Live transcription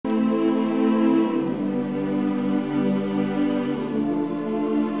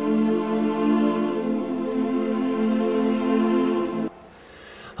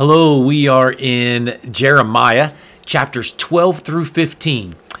Hello, we are in Jeremiah, chapters 12 through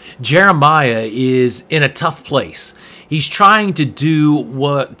 15. Jeremiah is in a tough place. He's trying to do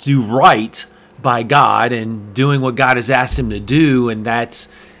right by God and doing what God has asked him to do, and that's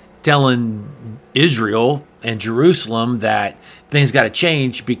telling Israel and Jerusalem that things got to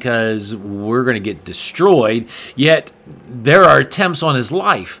change because we're going to get destroyed. Yet there are attempts on his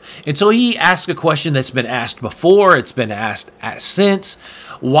life. And so he asks a question that's been asked before, it's been asked since.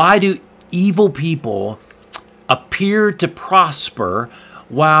 Why do evil people appear to prosper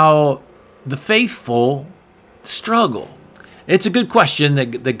while the faithful struggle? It's a good question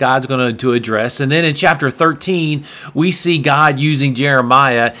that God's going to address. And then in chapter 13, we see God using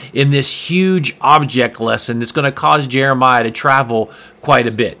Jeremiah in this huge object lesson that's going to cause Jeremiah to travel quite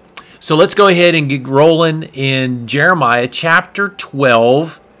a bit. So let's go ahead and get rolling in Jeremiah chapter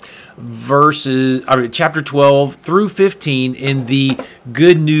 12, chapter 12 through 15 in the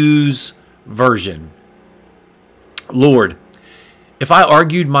Good News version. Lord, if I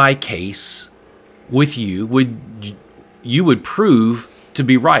argued my case with you, you would prove to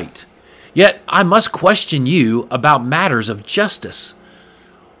be right. Yet I must question you about matters of justice.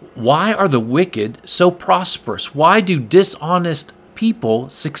 Why are the wicked so prosperous? Why do dishonest people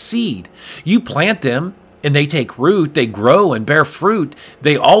succeed? You plant them, and they take root, they grow and bear fruit.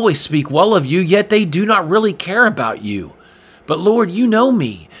 They always speak well of you, yet they do not really care about you. But Lord, you know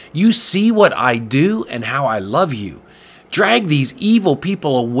me. You see what I do and how I love you. Drag these evil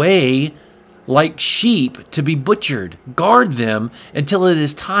people away like sheep to be butchered. Guard them until it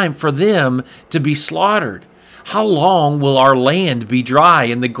is time for them to be slaughtered. How long will our land be dry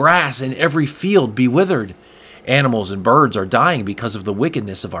and the grass in every field be withered? Animals and birds are dying because of the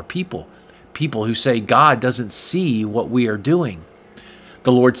wickedness of our people. People who say God doesn't see what we are doing.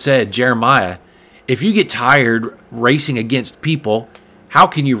 The Lord said, Jeremiah, if you get tired racing against people, how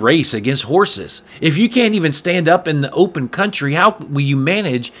can you race against horses? If you can't even stand up in the open country, how will you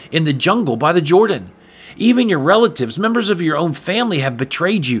manage in the jungle by the Jordan? Even your relatives, members of your own family, have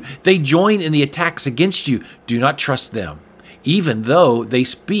betrayed you. They join in the attacks against you. Do not trust them, even though they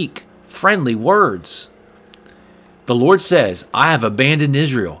speak friendly words. The Lord says, I have abandoned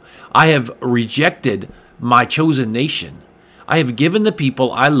Israel. I have rejected my chosen nation. I have given the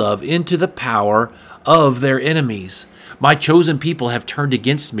people I love into the power of their enemies. My chosen people have turned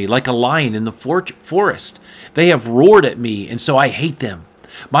against me like a lion in the forest. They have roared at me, and so I hate them.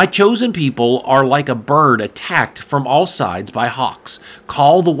 My chosen people are like a bird attacked from all sides by hawks.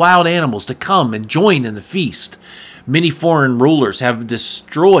 Call the wild animals to come and join in the feast. Many foreign rulers have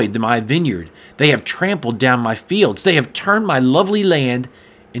destroyed my vineyard. They have trampled down my fields. They have turned my lovely land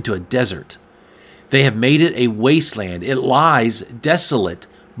into a desert. They have made it a wasteland. It lies desolate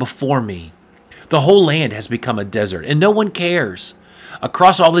before me. The whole land has become a desert, and no one cares.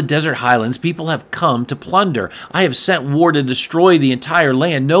 Across all the desert highlands, people have come to plunder. I have sent war to destroy the entire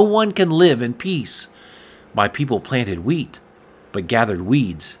land. No one can live in peace. My people planted wheat, but gathered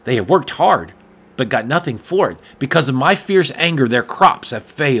weeds. They have worked hard, but got nothing for it. Because of my fierce anger, their crops have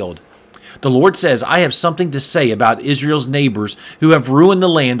failed. The Lord says, I have something to say about Israel's neighbors who have ruined the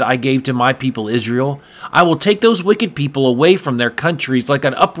land I gave to my people Israel. I will take those wicked people away from their countries like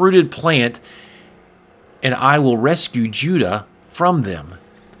an uprooted plant, and I will rescue Judah from them.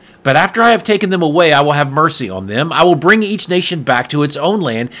 But after I have taken them away, I will have mercy on them. I will bring each nation back to its own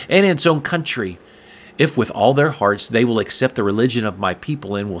land and its own country. If with all their hearts they will accept the religion of my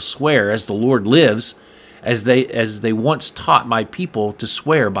people and will swear, as the Lord lives, as they once taught my people to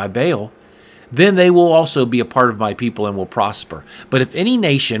swear by Baal, then they will also be a part of my people and will prosper. But if any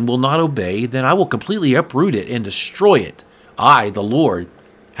nation will not obey, then I will completely uproot it and destroy it. I, the Lord,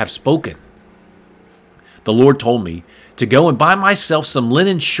 have spoken. The Lord told me to go and buy myself some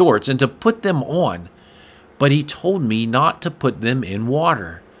linen shorts and to put them on, but he told me not to put them in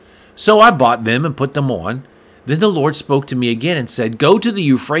water. So I bought them and put them on. Then the Lord spoke to me again and said, go to the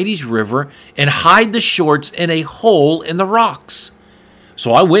Euphrates River and hide the shorts in a hole in the rocks.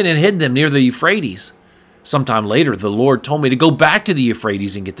 So I went and hid them near the Euphrates. Sometime later, the Lord told me to go back to the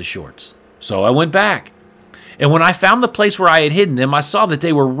Euphrates and get the shorts. So I went back. And when I found the place where I had hidden them, I saw that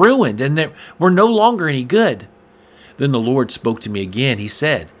they were ruined and they were no longer any good. Then the Lord spoke to me again. He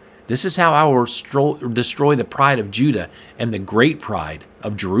said, this is how I will destroy the pride of Judah and the great pride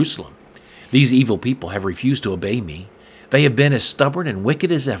of Jerusalem. These evil people have refused to obey me. They have been as stubborn and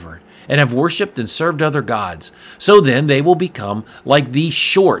wicked as ever, and have worshipped and served other gods. So then they will become like these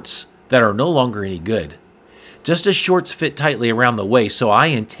shorts that are no longer any good. Just as shorts fit tightly around the waist, so I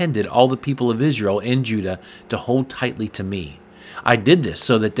intended all the people of Israel and Judah to hold tightly to me. I did this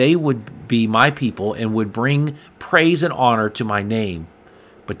so that they would be my people and would bring praise and honor to my name.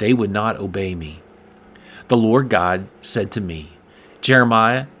 but they would not obey me. The Lord God said to me,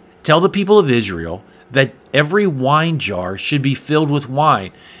 Jeremiah, tell the people of Israel that every wine jar should be filled with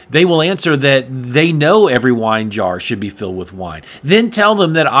wine. They will answer that they know every wine jar should be filled with wine. Then tell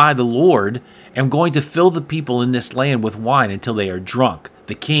them that I, the Lord, am going to fill the people in this land with wine until they are drunk,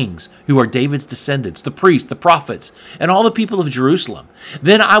 the kings, who are David's descendants, the priests, the prophets, and all the people of Jerusalem.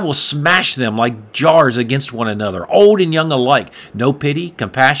 Then I will smash them like jars against one another, old and young alike. No pity,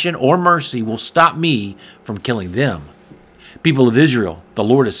 compassion, or mercy will stop me from killing them. People of Israel, the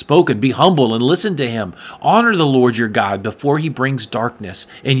Lord has spoken. Be humble and listen to him. Honor the Lord your God before he brings darkness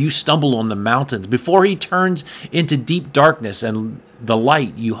and you stumble on the mountains, before he turns into deep darkness and the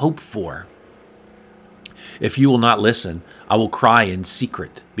light you hope for. If you will not listen, I will cry in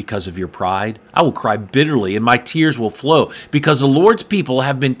secret because of your pride. I will cry bitterly, and my tears will flow, because the Lord's people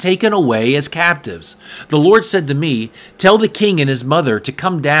have been taken away as captives. The Lord said to me, tell the king and his mother to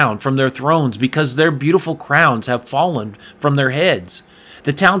come down from their thrones, because their beautiful crowns have fallen from their heads.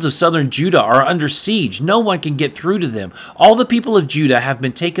 The towns of southern Judah are under siege. No one can get through to them. All the people of Judah have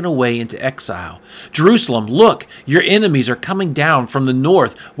been taken away into exile. Jerusalem, look, your enemies are coming down from the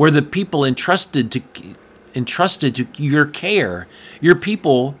north, where the people entrusted to your care, your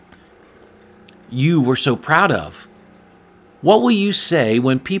people you were so proud of. What will you say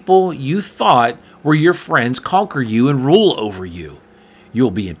when people you thought were your friends conquer you and rule over you? You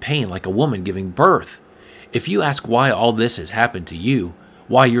will be in pain like a woman giving birth. If you ask why all this has happened to you,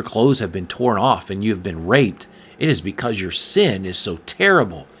 why your clothes have been torn off and you have been raped, it is because your sin is so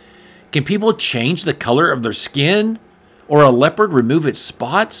terrible. Can people change the color of their skin, or a leopard remove its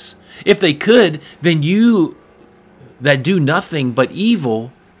spots? If they could, then you that do nothing but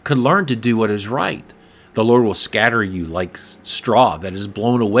evil could learn to do what is right. The Lord will scatter you like straw that is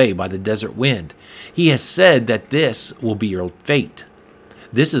blown away by the desert wind. He has said that this will be your fate.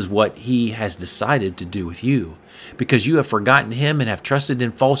 This is what he has decided to do with you. Because you have forgotten him and have trusted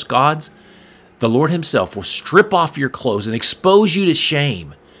in false gods, the Lord himself will strip off your clothes and expose you to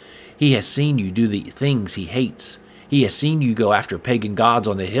shame. He has seen you do the things he hates. He has seen you go after pagan gods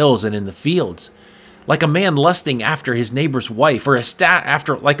on the hills and in the fields, like a man lusting after his neighbor's wife, or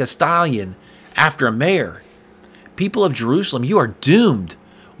like a stallion after a mare. People of Jerusalem, you are doomed.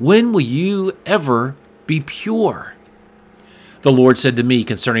 When will you ever be pure? The Lord said to me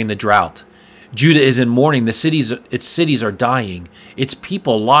concerning the drought, Judah is in mourning, its cities are dying, its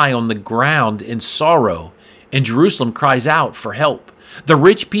people lie on the ground in sorrow, and Jerusalem cries out for help. The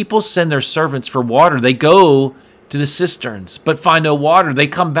rich people send their servants for water. They go to the cisterns, but find no water. They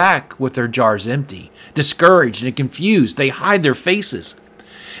come back with their jars empty. Discouraged and confused, they hide their faces.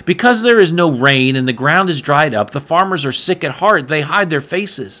 Because there is no rain and the ground is dried up, the farmers are sick at heart. They hide their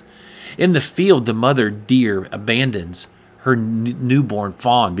faces. In the field, the mother deer abandons her newborn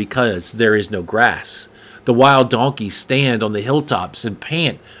fawn because there is no grass. The wild donkeys stand on the hilltops and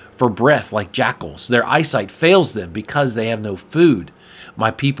pant for breath like jackals. Their eyesight fails them because they have no food. My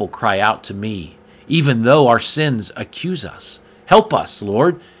people cry out to me, even though our sins accuse us. Help us,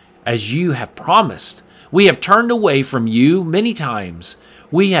 Lord, as you have promised. We have turned away from you many times.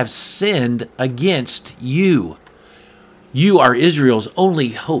 We have sinned against you. You are Israel's only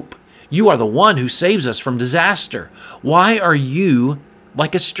hope. You are the one who saves us from disaster. Why are you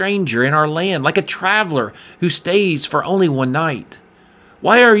like a stranger in our land, like a traveler who stays for only one night?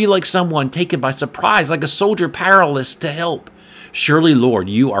 Why are you like someone taken by surprise, like a soldier powerless to help? Surely, Lord,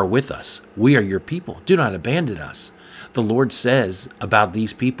 you are with us. We are your people. Do not abandon us. The Lord says about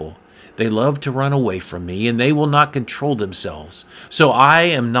these people, they love to run away from me, and they will not control themselves. So I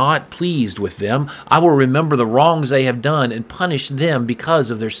am not pleased with them. I will remember the wrongs they have done and punish them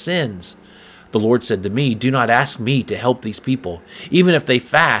because of their sins. The Lord said to me, do not ask me to help these people. Even if they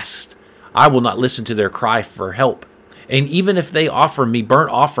fast, I will not listen to their cry for help. And even if they offer me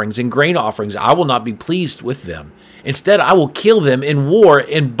burnt offerings and grain offerings, I will not be pleased with them. Instead, I will kill them in war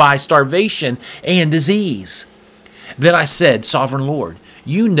and by starvation and disease. Then I said, Sovereign Lord,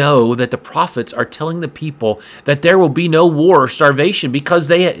 you know that the prophets are telling the people that there will be no war or starvation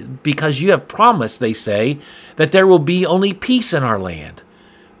because you have promised, they say, that there will be only peace in our land.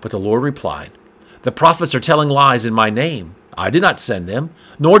 But the Lord replied, the prophets are telling lies in my name. I did not send them,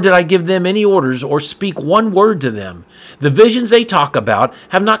 nor did I give them any orders or speak one word to them. The visions they talk about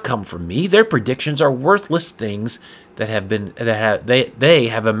have not come from me. Their predictions are worthless things they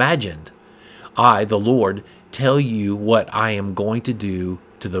have imagined. I, the Lord, tell you what I am going to do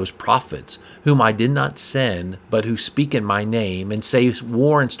to those prophets, whom I did not send, but who speak in my name and say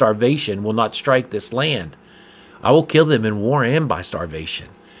war and starvation will not strike this land. I will kill them in war and by starvation.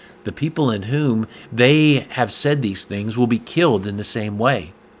 The people in whom they have said these things will be killed in the same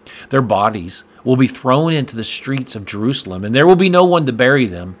way. Their bodies will be thrown into the streets of Jerusalem, and there will be no one to bury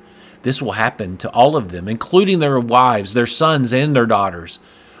them. This will happen to all of them, including their wives, their sons, and their daughters.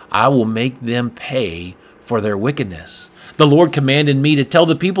 I will make them pay for their wickedness. The Lord commanded me to tell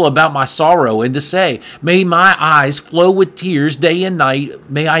the people about my sorrow and to say, may my eyes flow with tears day and night.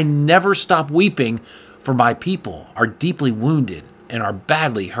 May I never stop weeping, for my people are deeply wounded and are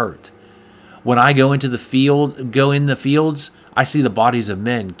badly hurt. When I go in the fields, I see the bodies of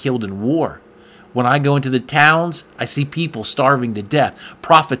men killed in war. When I go into the towns, I see people starving to death.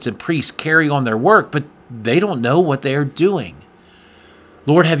 Prophets and priests carry on their work, but they don't know what they are doing.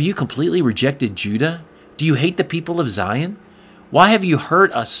 Lord, have you completely rejected Judah? Do you hate the people of Zion? Why have you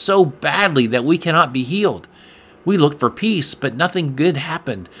hurt us so badly that we cannot be healed? We looked for peace, but nothing good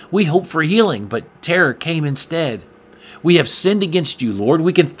happened. We hoped for healing, but terror came instead. We have sinned against you, Lord.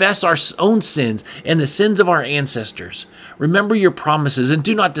 We confess our own sins and the sins of our ancestors. Remember your promises and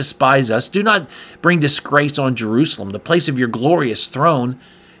do not despise us. Do not bring disgrace on Jerusalem, the place of your glorious throne.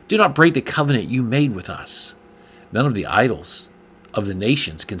 Do not break the covenant you made with us. None of the idols of the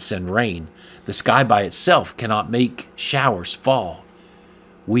nations can send rain. The sky by itself cannot make showers fall.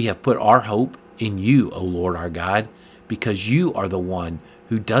 We have put our hope in you, O Lord our God, because you are the one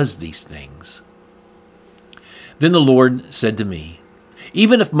who does these things. Then the Lord said to me,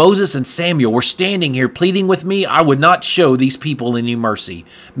 even if Moses and Samuel were standing here pleading with me, I would not show these people any mercy.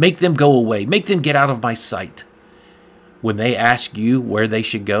 Make them go away. Make them get out of my sight. When they ask you where they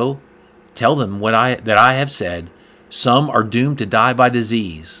should go, tell them that I have said. Some are doomed to die by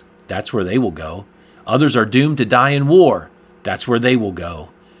disease. That's where they will go. Others are doomed to die in war. That's where they will go.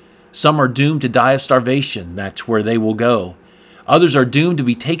 Some are doomed to die of starvation. That's where they will go. Others are doomed to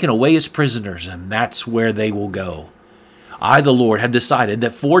be taken away as prisoners, and that's where they will go. I, the Lord, have decided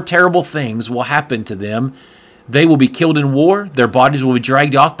that 4 terrible things will happen to them. They will be killed in war, their bodies will be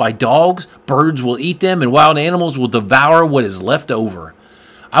dragged off by dogs, birds will eat them, and wild animals will devour what is left over.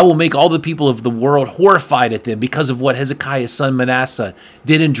 I will make all the people of the world horrified at them because of what Hezekiah's son Manasseh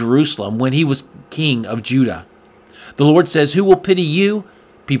did in Jerusalem when he was king of Judah. The Lord says, who will pity you,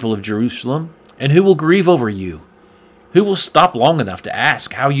 people of Jerusalem, and who will grieve over you? Who will stop long enough to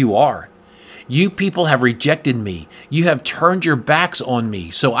ask how you are? You people have rejected me. You have turned your backs on me.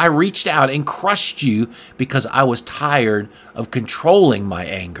 So I reached out and crushed you because I was tired of controlling my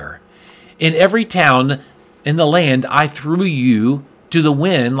anger. In every town in the land, I threw you to the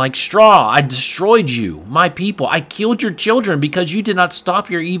wind like straw. I destroyed you, my people. I killed your children because you did not stop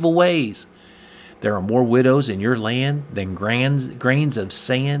your evil ways. There are more widows in your land than grains of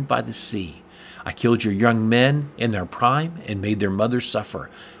sand by the sea. I killed your young men in their prime and made their mothers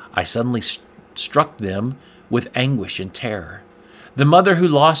suffer. I suddenly struck them with anguish and terror. The mother who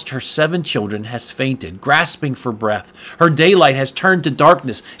lost her 7 children has fainted, grasping for breath. Her daylight has turned to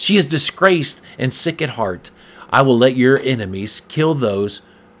darkness. She is disgraced and sick at heart. I will let your enemies kill those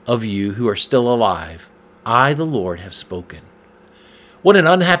of you who are still alive. I, the Lord, have spoken. What an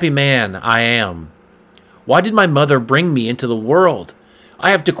unhappy man I am. Why did my mother bring me into the world? I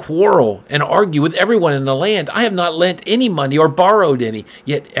have to quarrel and argue with everyone in the land. I have not lent any money or borrowed any,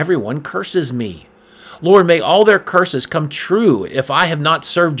 yet everyone curses me. Lord, may all their curses come true if I have not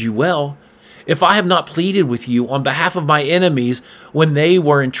served you well, if I have not pleaded with you on behalf of my enemies when they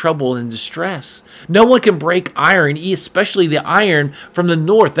were in trouble and distress. No one can break iron, especially the iron from the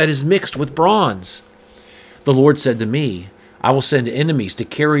north that is mixed with bronze. The Lord said to me, I will send enemies to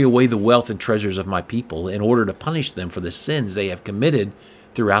carry away the wealth and treasures of my people in order to punish them for the sins they have committed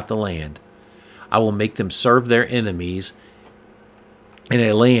throughout the land. I will make them serve their enemies in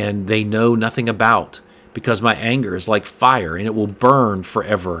a land they know nothing about, because my anger is like fire and it will burn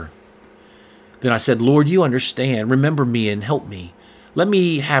forever. Then I said, Lord, you understand. Remember me and help me. Let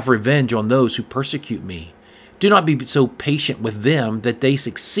me have revenge on those who persecute me. Do not be so patient with them that they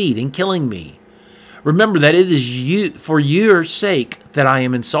succeed in killing me. Remember that it is for your sake that I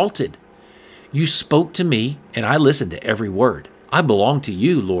am insulted. You spoke to me, and I listened to every word. I belong to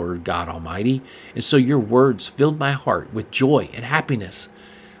you, Lord God Almighty, and so your words filled my heart with joy and happiness.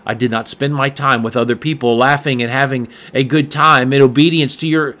 I did not spend my time with other people, laughing and having a good time. In obedience to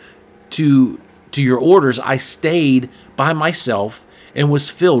your orders, I stayed by myself and was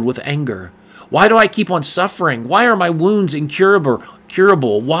filled with anger. Why do I keep on suffering? Why are my wounds incurable?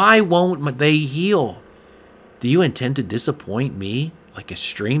 Why won't they heal? Do you intend to disappoint me like a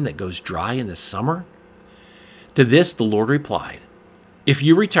stream that goes dry in the summer? To this the Lord replied, if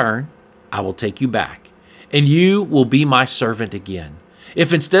you return, I will take you back, and you will be my servant again.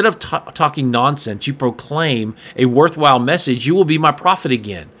 If instead of talking nonsense, you proclaim a worthwhile message, you will be my prophet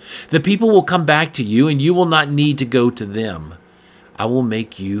again. The people will come back to you, and you will not need to go to them. I will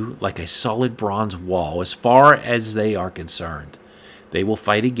make you like a solid bronze wall as far as they are concerned. They will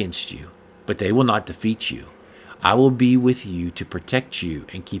fight against you, but they will not defeat you. I will be with you to protect you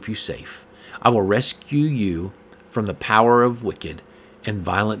and keep you safe. I will rescue you from the power of wicked and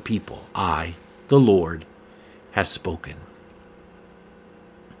violent people. I, the Lord, have spoken.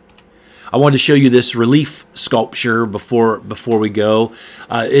 I wanted to show you this relief sculpture before we go.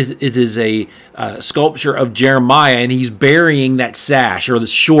 It is a sculpture of Jeremiah, and he's burying that sash, or the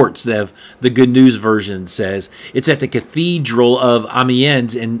shorts, the Good News version says. It's at the Cathedral of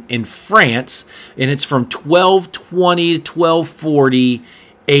Amiens in France, and it's from 1220 to 1240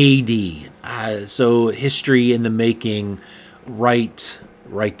 AD. So history in the making right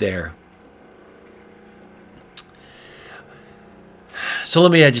there. So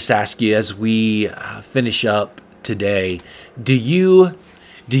let me just ask you as we finish up today, do you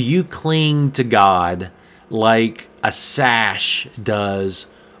cling to God like a sash does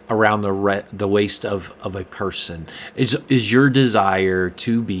around the waist of a person? Is your desire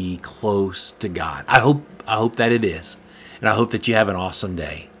to be close to God? I hope that it is. And I hope that you have an awesome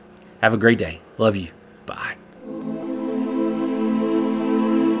day. Have a great day. Love you. Bye.